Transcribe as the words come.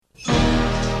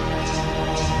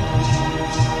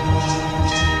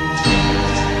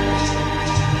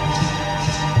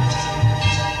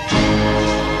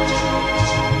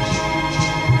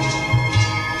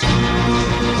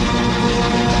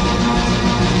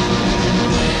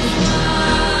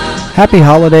Happy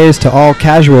holidays to all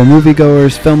casual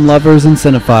moviegoers, film lovers, and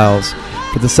cinephiles.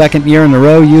 For the second year in a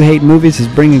row, You Hate Movies is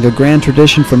bringing a grand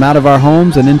tradition from out of our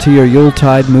homes and into your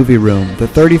Yuletide movie room, the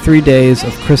 33 days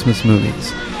of Christmas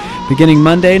movies. Beginning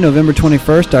Monday, November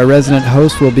 21st, our resident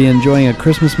host will be enjoying a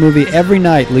Christmas movie every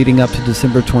night leading up to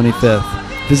December 25th.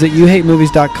 Visit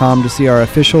youhatemovies.com to see our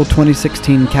official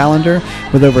 2016 calendar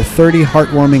with over 30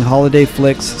 heartwarming holiday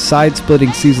flicks,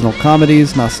 side-splitting seasonal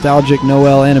comedies, nostalgic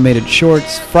Noel animated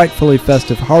shorts, frightfully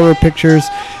festive horror pictures,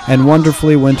 and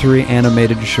wonderfully wintry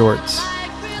animated shorts.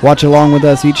 Watch along with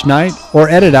us each night, or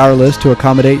edit our list to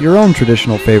accommodate your own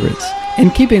traditional favorites.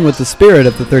 In keeping with the spirit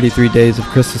of the 33 Days of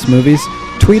Christmas movies,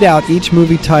 tweet out each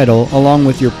movie title along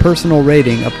with your personal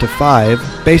rating up to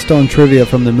 5 based on trivia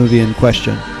from the movie in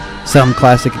question. Some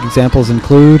classic examples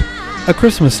include A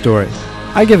Christmas Story.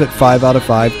 I give it 5 out of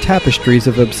 5 tapestries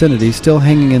of obscenity still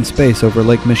hanging in space over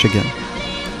Lake Michigan.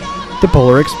 The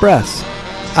Polar Express.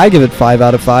 I give it 5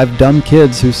 out of 5 dumb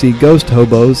kids who see ghost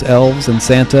hobos, elves, and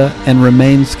Santa and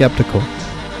remain skeptical.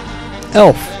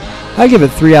 Elf. I give it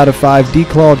 3 out of 5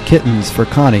 declawed kittens for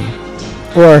Connie.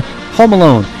 Or Home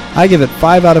Alone. I give it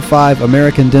 5 out of 5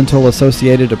 American Dental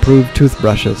Associated approved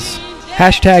toothbrushes.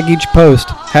 Hashtag each post,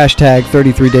 hashtag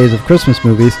 33 Days of Christmas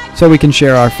Movies, so we can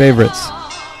share our favorites.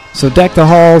 So deck the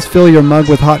halls, fill your mug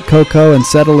with hot cocoa, and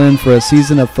settle in for a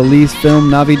season of Feliz Film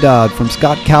Navidad from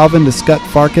Scott Calvin to Scott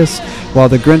Farkas, while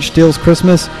the Grinch steals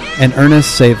Christmas and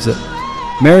Ernest saves it.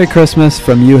 Merry Christmas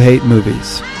from You Hate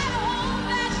Movies.